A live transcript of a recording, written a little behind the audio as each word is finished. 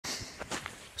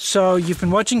So you've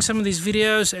been watching some of these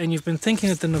videos and you've been thinking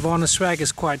that the Nirvana Swag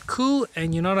is quite cool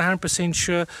and you're not 100%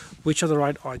 sure which are the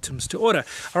right items to order.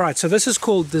 Alright, so this is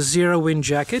called the Zero Wind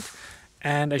Jacket,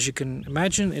 and as you can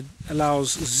imagine, it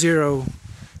allows 0%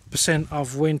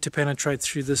 of wind to penetrate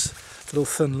through this little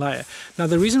thin layer. Now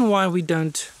the reason why we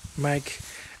don't make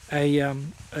a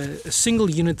single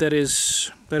unit that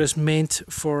is meant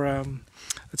for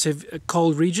let's say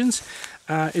cold regions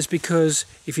is because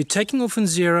if you're taking off in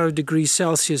 0 degrees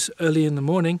Celsius early in the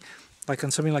morning, like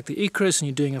on something like the Icarus, and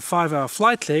you're doing a 5-hour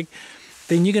flight leg,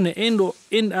 then you're going to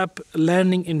end up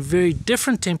landing in very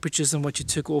different temperatures than what you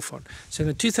took off on. So in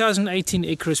the 2018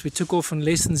 Icarus, we took off on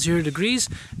less than 0 degrees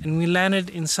and we landed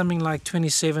in something like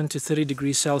 27 to 30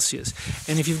 degrees Celsius.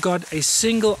 And if you've got a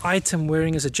single item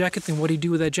wearing as a jacket, then what do you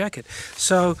do with that jacket?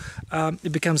 So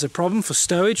it becomes a problem for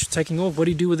stowage, taking off. What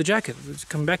do you do with the jacket? Let's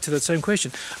come back to that same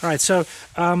question. All right, so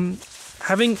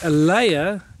having a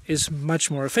layer is much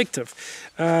more effective.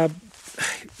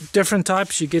 Different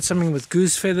types, you get something with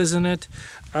goose feathers in it,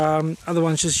 other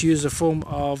ones just use a form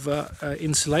of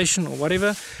insulation or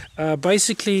whatever.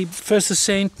 Basically First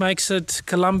Ascent makes it,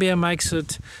 Columbia makes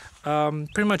it,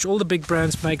 pretty much all the big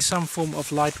brands make some form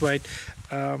of lightweight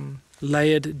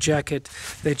layered jacket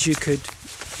that you could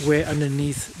wear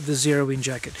underneath the Zero Wind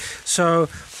jacket. So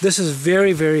this is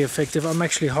very, very effective. I'm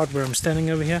actually hot where I'm standing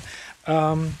over here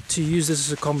to use this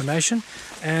as a combination.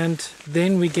 And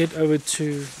then we get over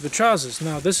to the trousers.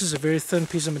 Now this is a very thin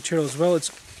piece of material as well. It's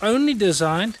only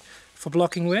designed for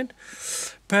blocking wind,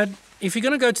 but if you're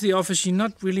going to go to the office, you're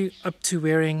not really up to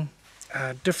wearing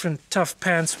different tough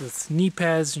pants with knee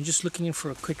pads and just looking in for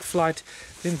a quick flight,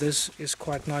 then this is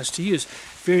quite nice to use.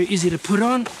 Very easy to put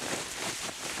on,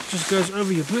 just goes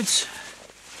over your boots.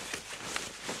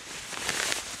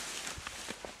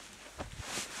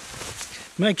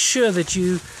 Make sure that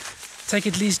you take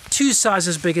at least 2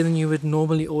 sizes bigger than you would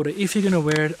normally order if you're going to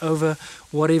wear it over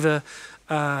whatever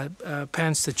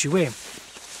pants that you wear.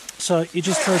 So you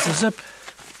just close the zip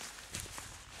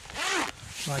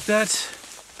like that,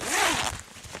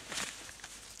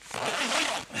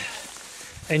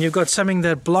 and you've got something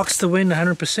that blocks the wind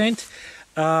 100%.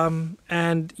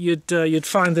 And you'd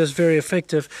find this very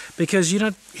effective because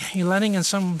you're landing in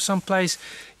some place,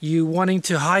 you wanting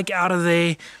to hike out of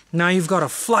there. Now you've got a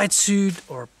flight suit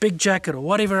or a big jacket or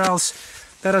whatever else.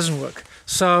 That doesn't work.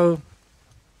 So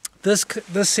this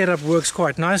setup works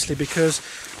quite nicely because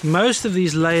most of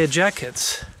these layer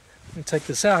jackets, let me take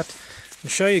this out and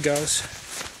show you guys,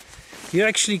 you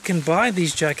actually can buy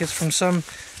these jackets from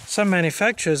some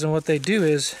manufacturers, and what they do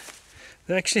is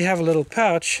they actually have a little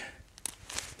pouch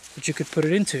that you could put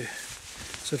it into.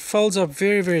 So it folds up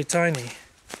very, very tiny.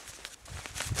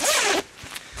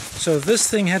 So if this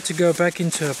thing had to go back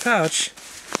into a pouch,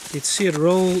 you'd see it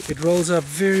rolls up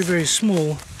very, very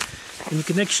small, and you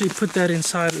can actually put that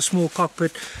inside a small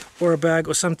cockpit or a bag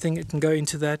or something. It can go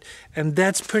into that, and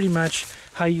that's pretty much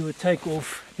how you would take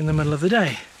off in the middle of the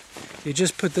day. You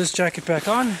just put this jacket back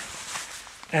on,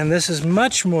 and this is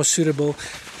much more suitable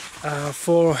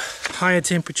for higher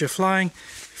temperature flying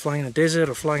in the desert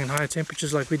or flying in higher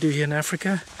temperatures like we do here in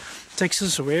Africa,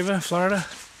 Texas or wherever, Florida.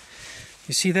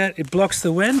 You see that? It blocks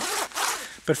the wind,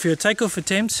 but for your takeoff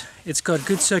attempts, it's got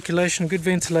good circulation, good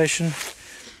ventilation,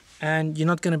 and you're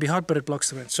not going to be hot, but it blocks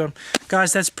the wind. So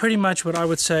guys, that's pretty much what I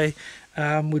would say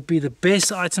would be the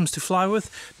best items to fly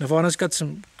with. Nirvana's got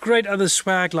some great other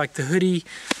swag like the hoodie.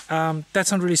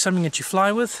 That's not really something that you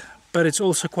fly with, but it's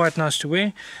also quite nice to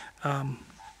wear.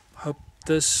 Hope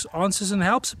this answers and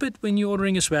helps a bit when you're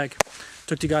ordering your swag.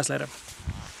 Talk to you guys later.